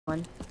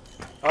one.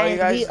 Oh,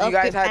 you And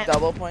guys had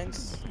double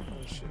points?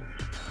 Oh, shit.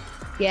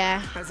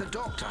 Yeah. As a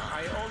doctor,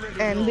 I already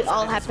And we know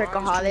all that it's wise to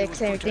hyperalcoholics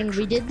use and everything. We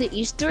protection. did the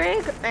Easter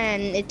egg,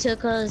 and it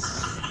took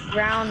us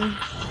round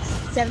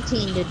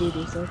 17 to do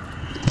this.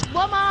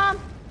 What, Mom?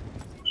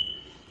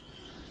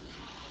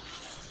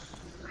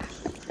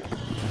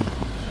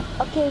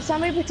 Okay,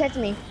 somebody protect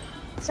me.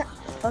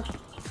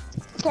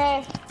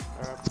 Okay.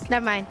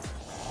 Never mind.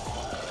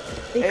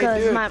 Because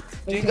hey, dude, my.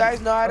 do you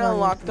guys know how to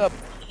unlock the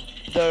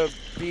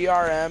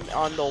BRM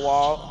on the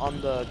wall on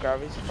the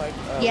gravity spike?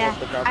 Yeah,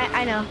 the gravity?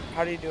 I know.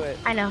 How do you do it?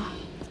 I know.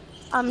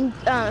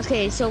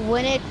 Okay, so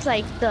when it's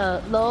like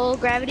the low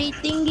gravity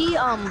thingy,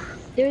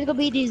 there's gonna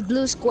be these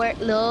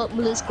little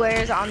blue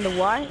squares on the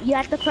wall. You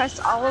have to press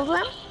all of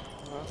them,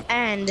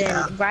 and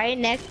then right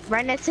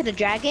next to the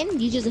dragon,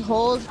 you just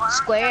hold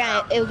square,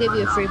 and it'll give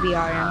you a free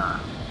BRM.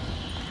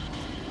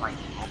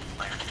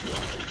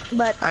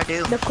 But I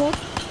do. the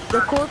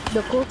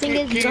cool thing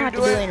is you don't have to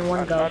do it in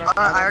one go.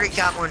 I already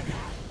got one.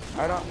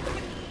 I don't.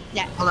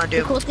 Yeah. Hold on, The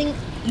dude. cool thing,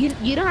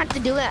 you don't have to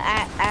do it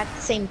at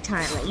the same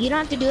time. Like you don't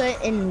have to do it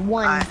in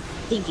one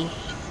thingy.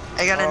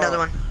 I got another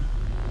one.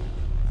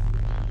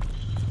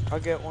 I'll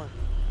get one.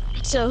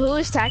 So who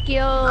is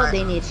Takio?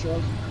 They need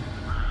shield.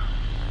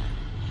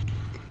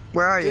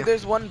 Where are you? Dude,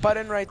 there's one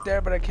button right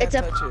there, but I can't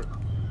touch it.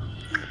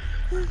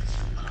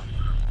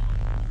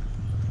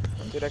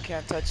 Dude, I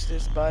can't touch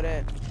this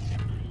button.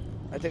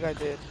 I think I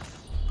did.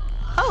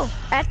 Oh,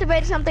 I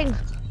activated something.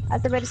 I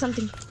activated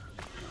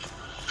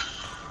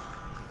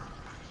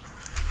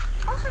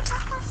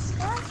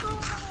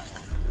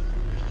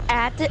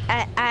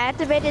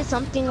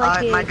something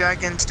like my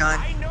dragon's done.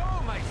 I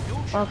know my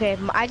future. Okay,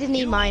 I just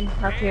need mine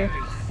up here.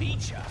 Very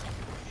feature.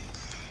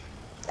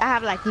 I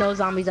have like no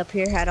zombies up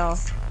here at all.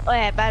 Oh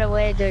yeah, by the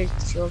way, there's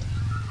the shield.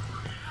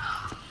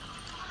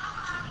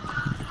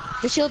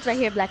 The shield's right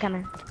here, Black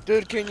Hammer.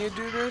 Dude, can you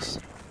do this?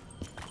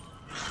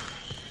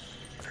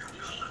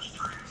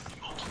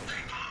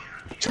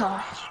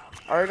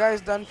 Are you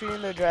guys done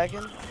feeding the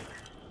dragon?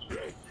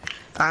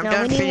 I'm No,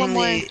 done we need feeding one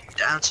more. the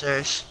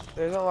downstairs.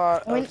 There's a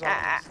lot of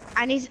zombies.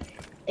 I need,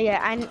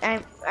 yeah,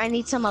 I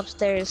need some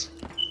upstairs.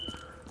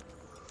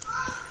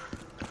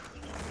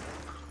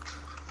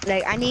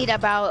 Like I need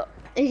about.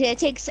 It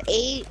takes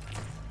 8.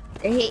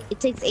 It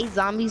takes 8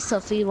 zombies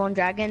to feed 1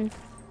 dragon.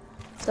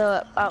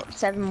 So about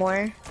 7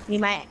 more. We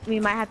might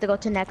have to go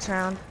to next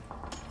round.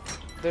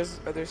 There's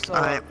still a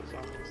lot of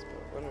zombies,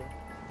 but whatever.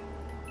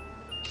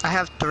 I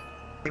have 3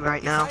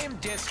 right now. If I am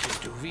destined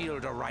to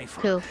wield a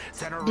rifle, Cool.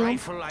 then a Doom?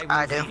 rifle I will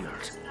I do.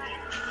 wield.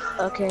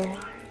 Okay.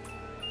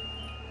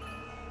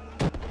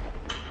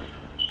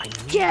 I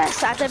need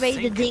Yes, I to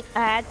activate think. I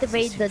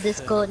activate the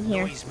disco in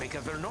here.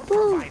 Noisemaker will not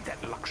Woo. provide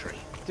that luxury.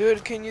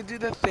 Dude, can you do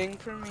the thing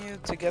for me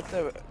to get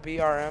the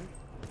BRM?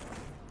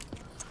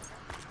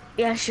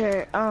 Yeah,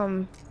 sure.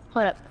 Hold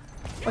up.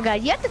 Oh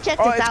god, you have to check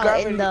Oh, this it's out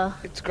gravity. in the.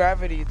 It's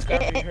gravity. It's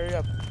gravity. Hurry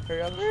up.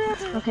 Hurry up.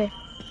 Okay.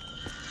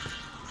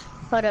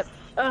 Hold up.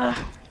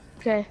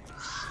 Okay.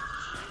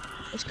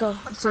 Let's go.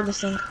 Let's do this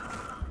thing.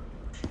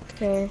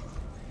 Okay.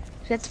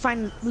 Let's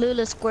find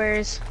Lula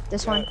squares.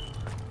 This one.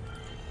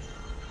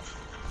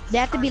 They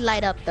have to be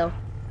light up though.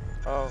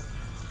 Oh.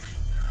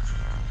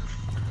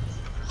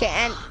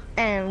 Okay,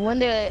 and when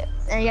they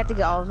and you have to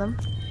get all of them.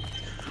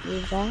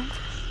 Use that.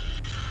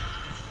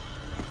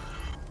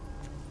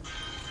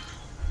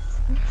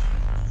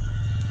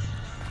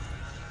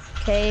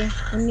 Okay.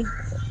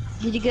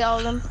 Did you get all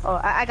of them? Oh,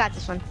 I got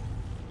this one.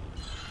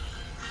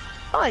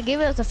 Oh, I gave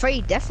us a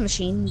free death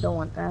machine. Don't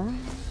want that.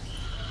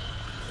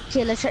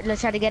 Okay, let's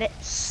try to get it.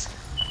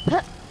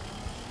 Huh.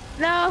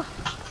 No.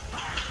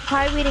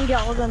 Why we didn't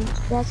get all of them?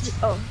 That's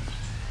oh.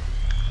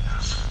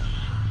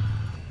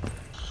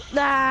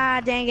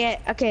 Ah, dang it.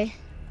 Okay.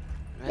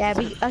 Yeah.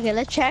 Okay.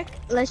 Let's check.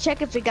 Let's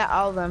check if we got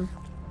all of them.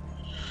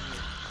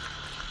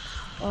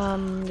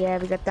 Yeah,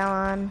 we got that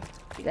one.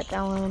 We got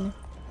that one.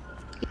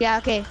 Yeah.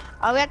 Okay.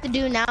 All we have to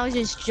do now is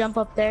just jump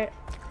up there.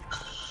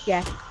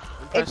 Yeah.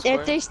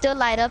 If they still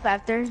light up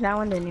after that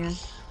one, then yeah.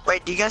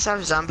 Wait, do you guys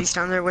have zombies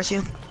down there with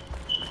you?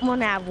 I'm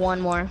gonna have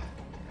one more.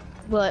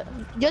 But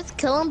just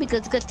kill him because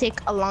it's gonna take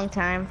a long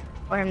time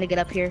for him to get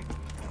up here.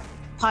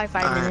 Probably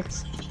 5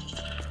 minutes.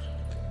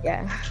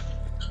 Yeah.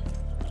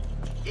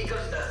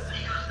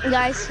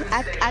 Guys,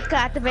 I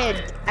got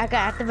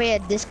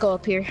activated disco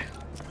up here.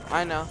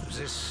 I know.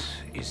 This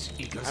is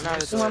Eagle's I know how to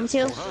nest. do You want me to?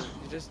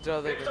 You just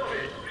throw the.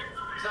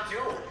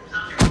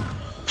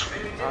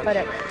 Hold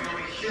up.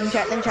 Let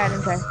me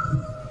try.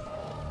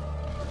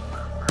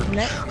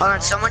 No. Hold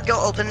on, someone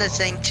go open the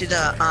thing to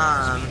the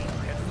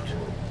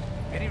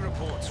Any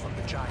reports from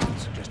the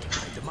giants suggest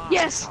a demand.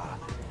 Yes!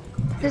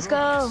 Let's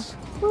go.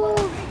 Woo.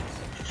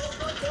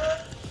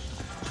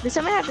 Does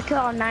somebody have to kill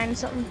all 9 or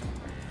something?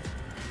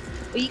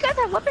 Well, you guys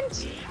have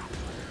weapons?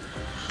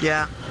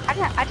 yeah,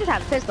 I just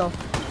have a pistol.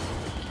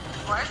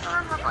 Why is the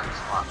room have like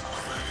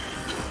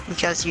slots?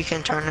 because you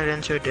can turn it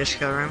into a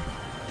disco room.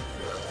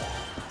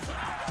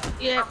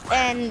 Yeah.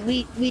 And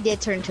we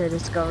did turn to a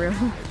disco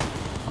room.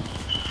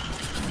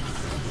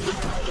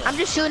 I'm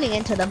just shooting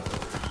into them.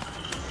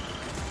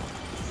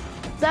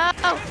 No!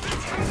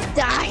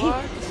 Die!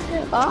 What?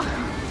 Oh,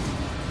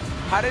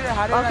 How did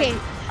Okay.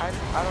 I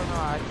don't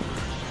know.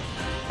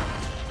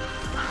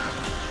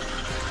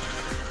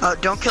 Oh,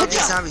 don't kill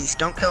these zombies.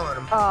 Don't kill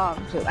them.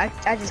 shoot.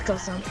 I just killed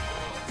some.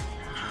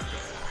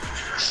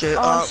 Shoot.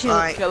 Oh, Oh, shoot.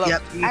 alright. Kill 'em.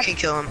 Yep, you can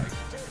kill them.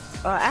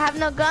 I have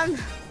no gun.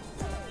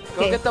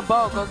 Go get the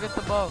bow. Go get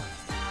the bow.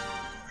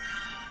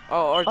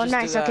 Oh, or Oh, just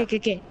nice. do that.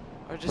 Okay.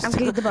 Or just I'm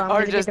getting the bow, I'm or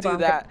gonna get just the bow, do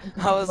I'm that.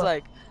 getting I the was bow.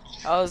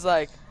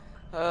 like,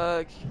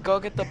 go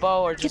get the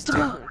bow or just the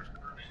bow.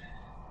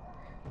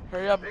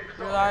 Hurry up,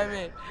 revive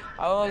me.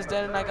 I was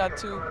dead and I got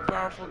 2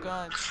 powerful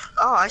guns.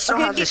 Oh, I still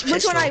have this which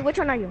pistol. one are you?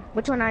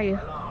 Which one are you?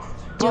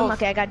 Doom. Both.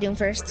 Okay, I got Doom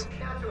first.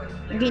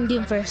 I'm getting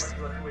Doom first.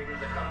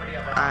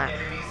 Alright.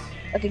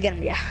 Okay, get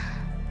him. Yeah.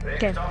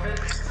 Okay.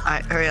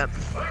 Alright, hurry up.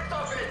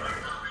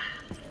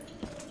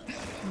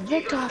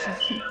 Lift off.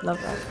 Love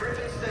that.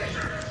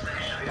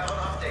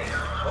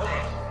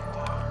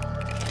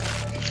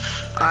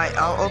 Alright,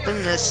 I'll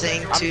open this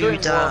thing I'm to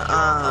doing the well.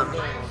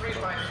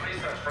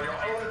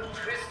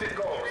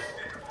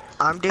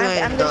 I'm doing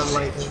I'm the gonna-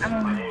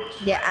 lightning.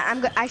 Yeah,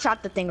 I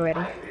shot the thing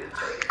already.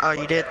 Oh,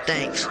 you did?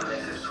 Thanks.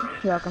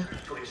 You're welcome.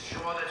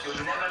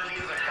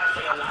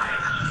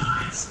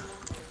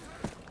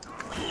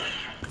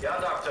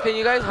 Can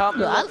you guys help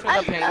me Yeah, look for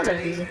I the like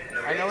paintings? these.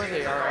 I know where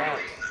they are at.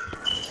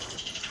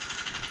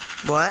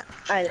 What?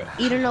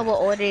 You don't know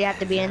what order you have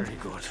to be in. Very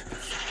good.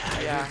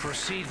 Yeah. I will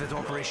proceed with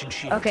Operation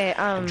Shield. Okay,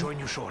 And join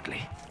you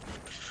shortly.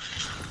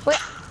 Wait.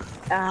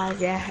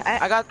 Yeah.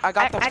 I got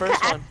the I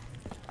first ca- one.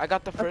 I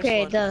got the first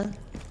Okay, one.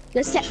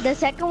 the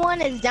second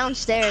one is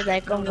downstairs,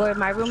 like where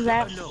my room's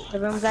at. The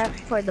room's at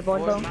for the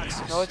board room.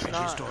 No, it's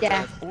not.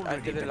 Yeah. I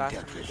did it last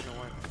week. It didn't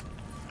work.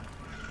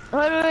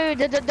 Wait,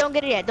 don't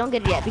get it yet. Don't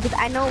get it yet because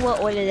I know what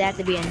order they have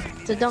to be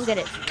in. So don't get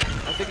it.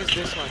 I think it's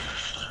this one.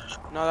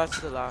 No, that's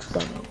the last.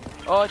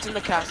 Oh, it's in the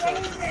castle.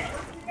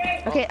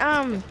 Okay,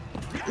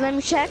 let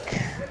me check.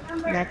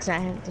 That's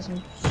not him. This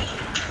one.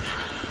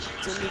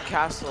 It's in the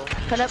castle.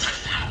 Put up.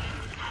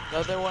 The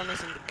other one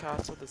is in the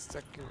castle. The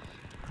second.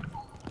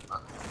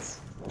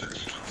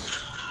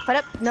 Put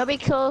up. Nobody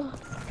kill.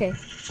 Okay.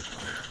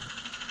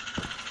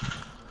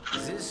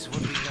 This will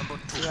be number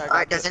 2. Yeah, I got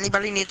Alright, does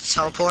anybody need to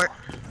teleport?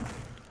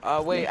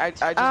 wait, I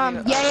just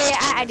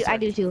need I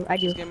do too. I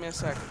do. Just give me a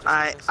sec. Just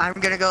Alright, give me a I'm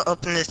gonna go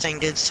open this thing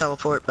to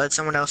teleport, but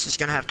someone else is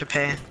gonna have to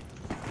pay.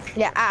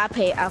 Yeah, I'll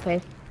pay. I'll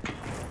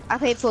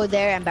pay for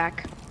there and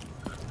back.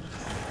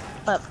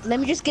 But let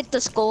me just get the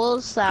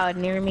skulls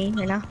near me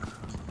right now. sec.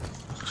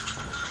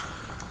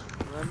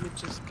 Let me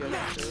just get it.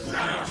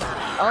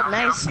 Oh,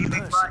 nice.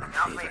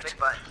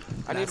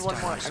 I need one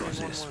more. I I need saw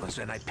one this more. was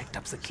when I picked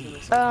up the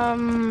key.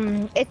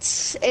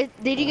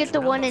 Did you get the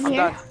one in I'm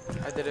here?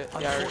 done. I did it.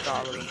 Yeah, I got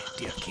all of Unfortunately, it.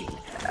 dear king,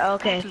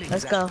 Okay, battling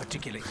let's that go.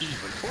 particular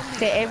evil only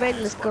Okay,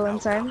 everybody, let's go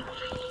inside.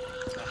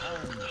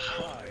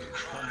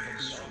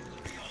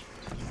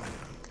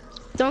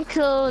 Don't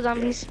kill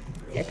zombies.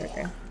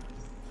 Okay.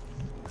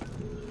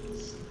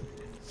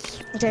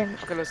 Okay,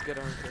 Okay, let's get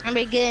on. I'm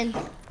begin.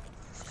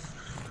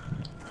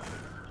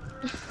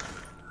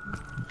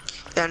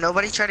 Yeah,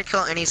 nobody try to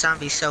kill any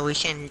zombies so we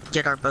can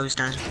get our bows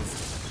done.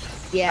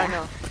 Yeah, I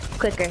know.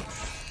 quicker.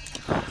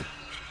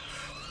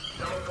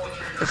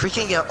 If we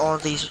can get all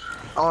of these,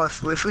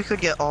 if we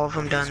could get all of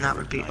them done, that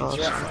would be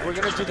awesome. Yeah, we're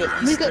gonna do the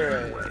We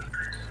Easter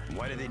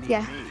egg.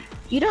 Yeah,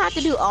 you don't have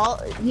to do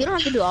all. You don't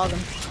have to do all of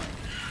them.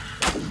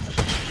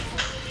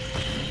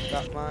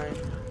 Got mine.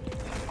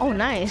 Oh,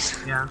 nice.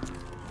 Yeah.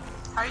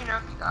 How do you know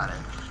if you got it?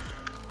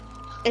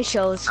 It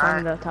shows on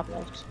Alright. the top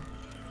left.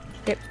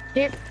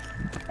 Here.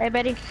 Hey,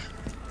 Betty.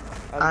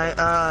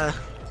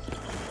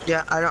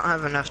 Yeah, I don't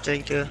have enough to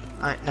do.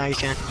 Alright, now you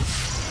can.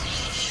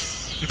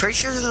 I'm pretty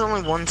sure there's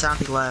only one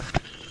zombie left.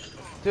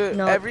 Dude,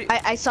 No,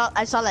 I saw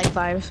like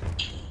 5.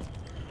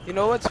 you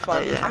know what's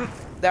funny? yeah.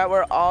 That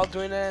we're all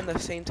doing it at the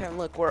same time.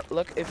 Look,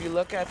 if you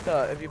look at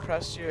if you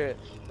press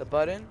the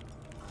button,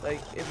 like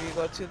if you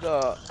go to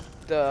the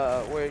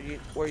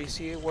where you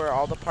see where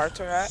all the parts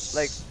are at,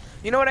 like,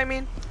 you know what I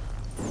mean?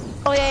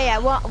 Oh yeah,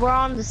 we're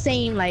on the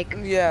same like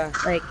Yeah.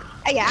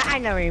 yeah, I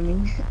know what you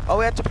mean. Oh,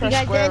 we have to You press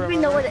guys, square. does anybody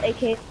know remember? where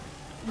the AK?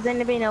 Does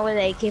anybody know where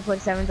the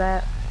AK-47's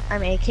at?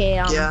 I'm AK.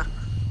 Yeah.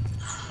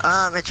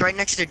 It's right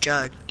next to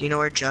Jug. Do you know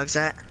where Jug's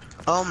at?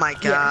 Oh my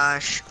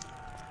gosh.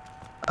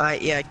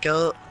 Alright, yeah,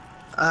 go.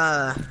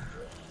 I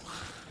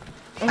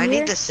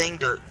need this thing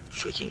to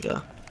freaking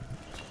go.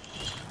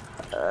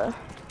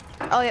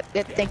 Oh yep,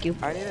 thank you.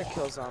 I need to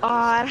kill zombies. Oh,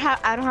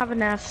 I don't have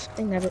enough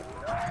thing of it.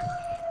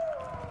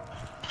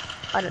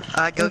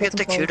 Go get the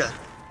some clothes. Cuda.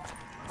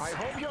 I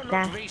hope you're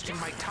Nah. not wasting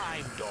my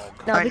time, dog.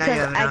 No, Alright, now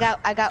you because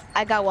have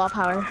I got wall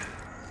power.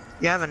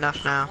 You have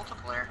enough now.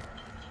 Multiplayer.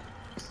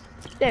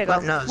 There you go.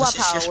 But no, wall this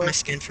is power just my works.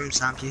 skin from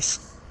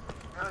zombies.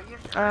 Oh, you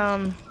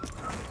have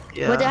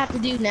Yeah. What do I have to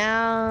do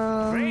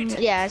now? Great.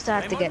 Yeah, I still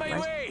have I'm to on get my my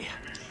way.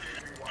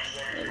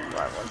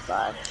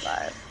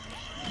 155.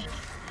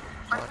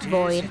 What is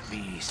Void. it,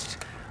 beast?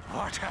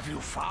 What have you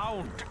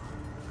found?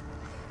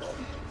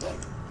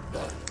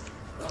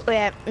 Oh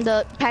yeah,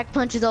 the pack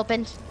punch is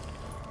open.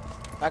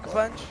 Pack a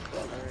punch?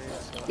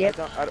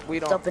 Yep. We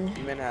don't Open.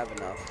 even have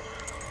enough.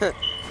 The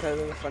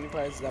funny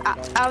part is that we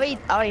don't. I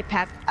already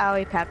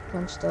packed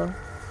punch though.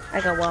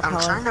 I got wall I'm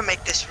power. trying to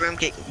make this room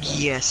get.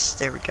 Yes,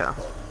 there we go.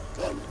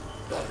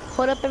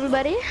 Hold up,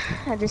 everybody.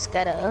 I just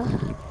gotta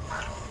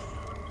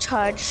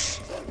charge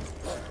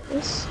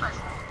this.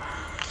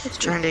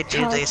 Trying to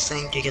do this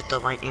thing to get the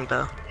lightning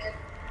bow.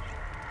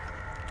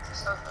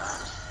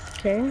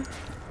 Okay.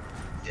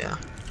 Yeah.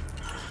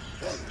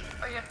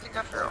 Oh, you have to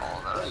go through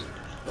all those.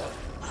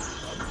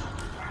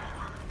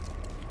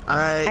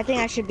 I think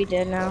I should be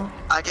dead now.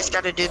 I just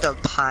gotta do the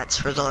pots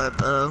for the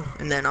bow,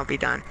 and then I'll be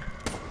done.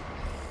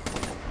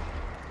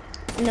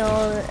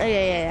 No,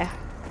 yeah.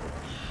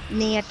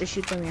 Then you have to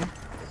shoot them, yeah.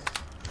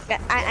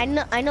 I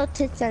know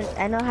tips and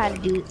I know how to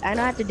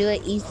do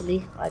it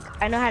easily. Like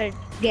I know how to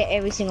get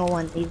every single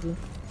one easy.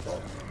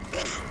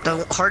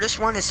 The hardest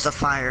one is the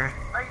fire.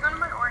 Are you going to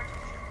my orange?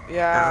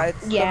 Yeah,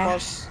 it's Yeah.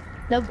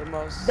 the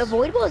most. The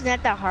void ball is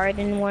not that hard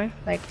anymore.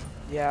 Like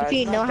Yeah. if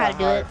you it's know not how that to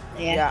do hard.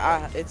 it, yeah.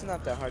 Yeah, it's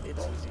not that hard. It's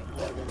easy.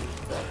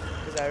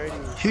 Cause I already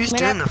Who's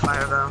Man, doing the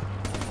fire bow?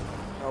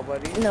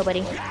 nobody.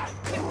 Nobody.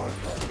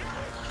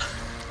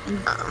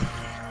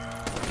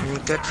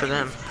 Good for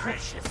them.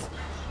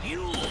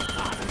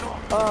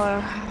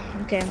 Oh,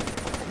 okay.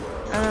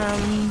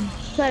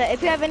 So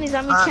if you have any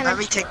zombies, Let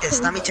me take this.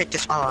 Let me take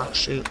this. Oh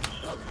shoot.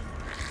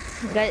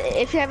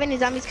 If you have any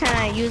zombies, can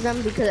I use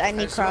them because I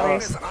need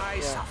crawlers? I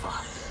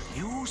suffer,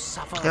 you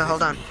suffer. Yeah,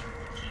 hold on.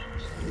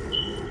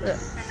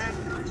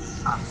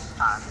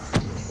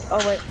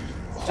 Oh wait.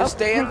 Just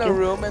stay in the thank you.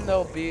 room and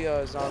there'll be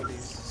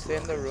zombies. Stay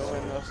in the room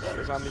and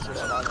the zombies will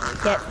spawn.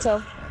 Yeah.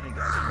 So.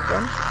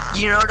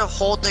 You know to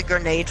hold the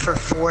grenade for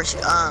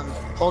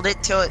hold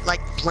it till it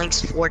like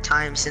blinks 4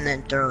 times and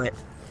then throw it.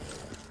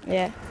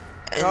 Yeah.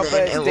 And No, then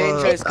but it's it will,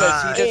 dangerous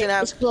because he doesn't it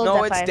have. explodes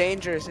No, at it's fire.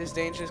 dangerous. It's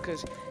dangerous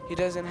because he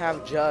doesn't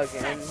have jug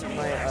and he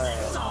might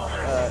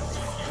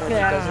when he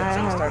Yeah, does it, I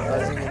things have start jug.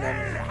 buzzing and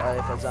then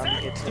if a zombie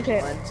hits him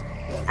Okay. once,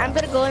 I'm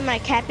gonna go in my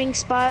camping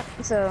spot.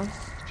 So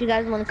if you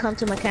guys want to come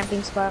to my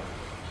camping spot,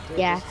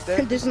 yeah, they're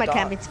this is just my dogs.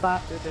 camping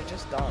spot. Dude, they're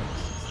just dogs.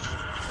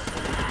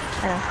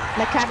 I know.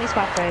 My camping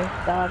spot for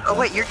dogs. Oh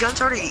wait, your gun's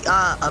already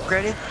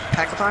upgraded?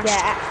 Pack a punch?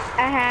 Yeah,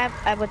 I have.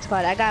 What's it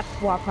called? I got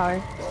wall power.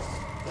 You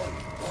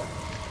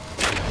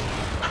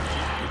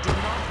do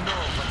not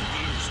know what it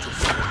is to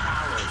feel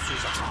arrows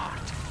through the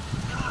heart.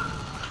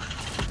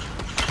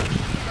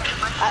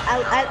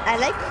 I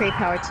like crate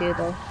power too,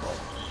 though.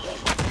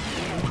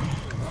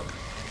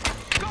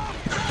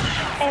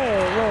 Hey,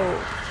 whoa.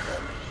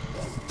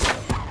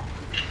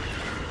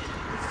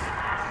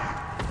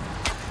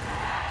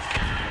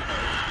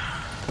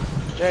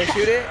 Did I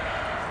shoot it?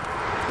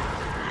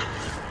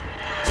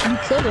 You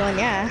killed one,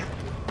 yeah.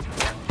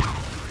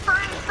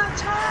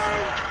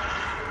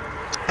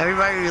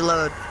 Everybody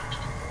reload.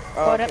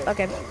 Oh, Hold okay. up,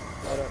 okay.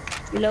 Hold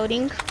up.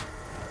 Reloading.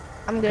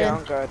 I'm good. Yeah,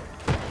 I'm good.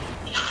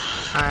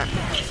 Alright.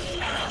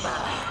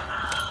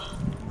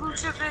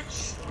 Who's your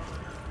bitch?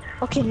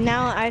 Okay,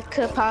 now I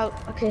could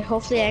okay,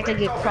 hopefully I could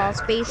get crawl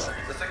space.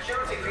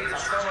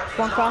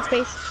 One crawl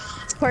space.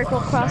 Purple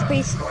crawl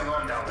space.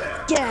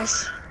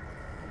 Yes.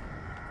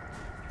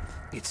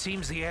 It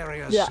seems the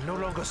area is Yeah. no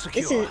longer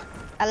secure. This is.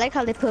 I like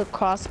how they put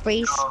crawl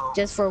space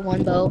just for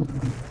one bow.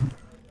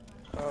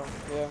 Oh,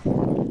 yeah.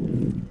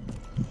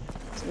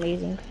 It's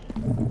amazing.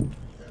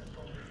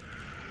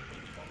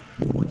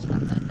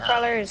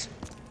 Crawlers.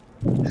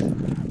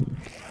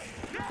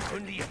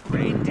 Only a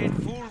brain-dead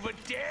fool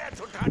would dare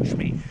to touch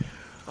me.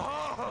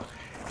 Oh,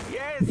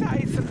 yes,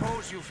 I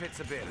suppose you fit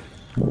the bill.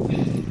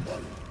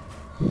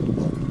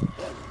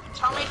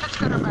 Tell me if it's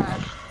good or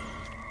bad.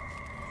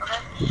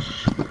 Okay?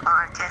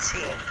 Alright, can't see.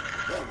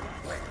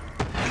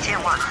 You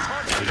can't watch. I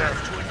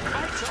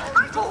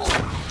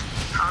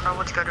don't know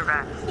what's good or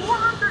bad.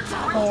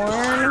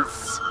 Horn.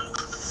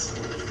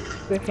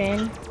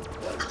 Griffin.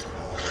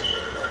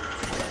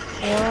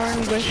 Horn,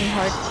 Griffin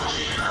heart.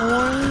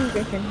 Horn,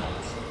 Griffin heart.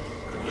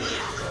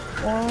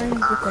 Horn,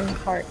 Griffin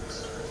heart.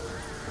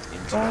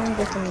 Horn,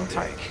 Griffin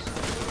heart.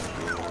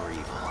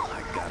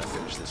 I gotta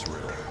finish this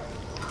riddle.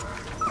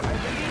 I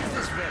believe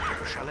this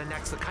riddle shall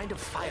enact the kind of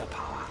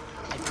firepower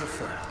I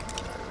prefer.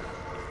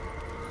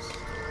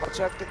 I'll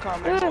check the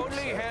comments.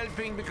 Only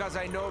helping because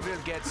I know we'll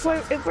get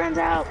Before it runs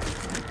out.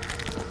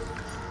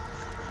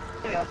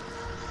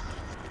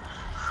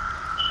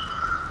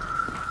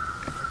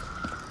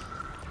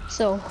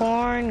 So,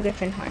 Horn,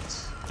 Griffin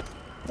hearts.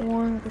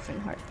 Horn, Griffin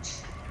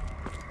hearts.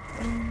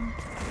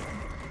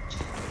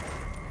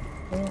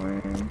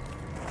 Horn.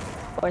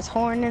 Where's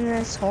Horn in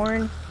this?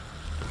 Horn.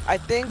 I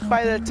think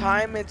by the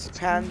time it's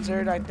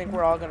panzered, I think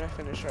we're all gonna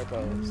finish our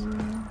bows.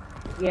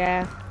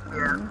 Yeah.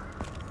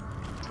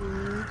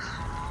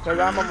 Cause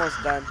I'm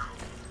almost done.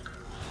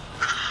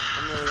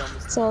 I'm really almost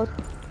done. So,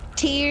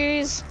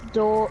 tears,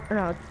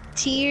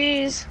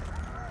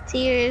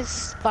 tears,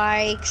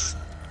 spikes,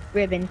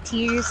 ribbon.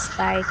 Tears,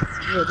 spikes,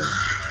 ribbon.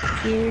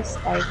 Tears,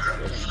 spikes,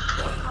 ribbon.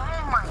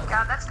 Oh my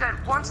god, that's good.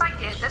 Once I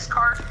get this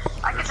card,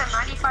 I get the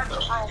 95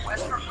 overall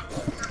Western.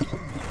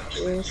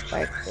 Here's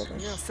Spike Shooting.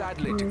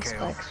 Sadly, Here's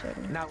Takeo. Spike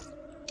Shooting. Now,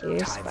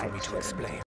 Here's time for Spike me to Shooting. explain.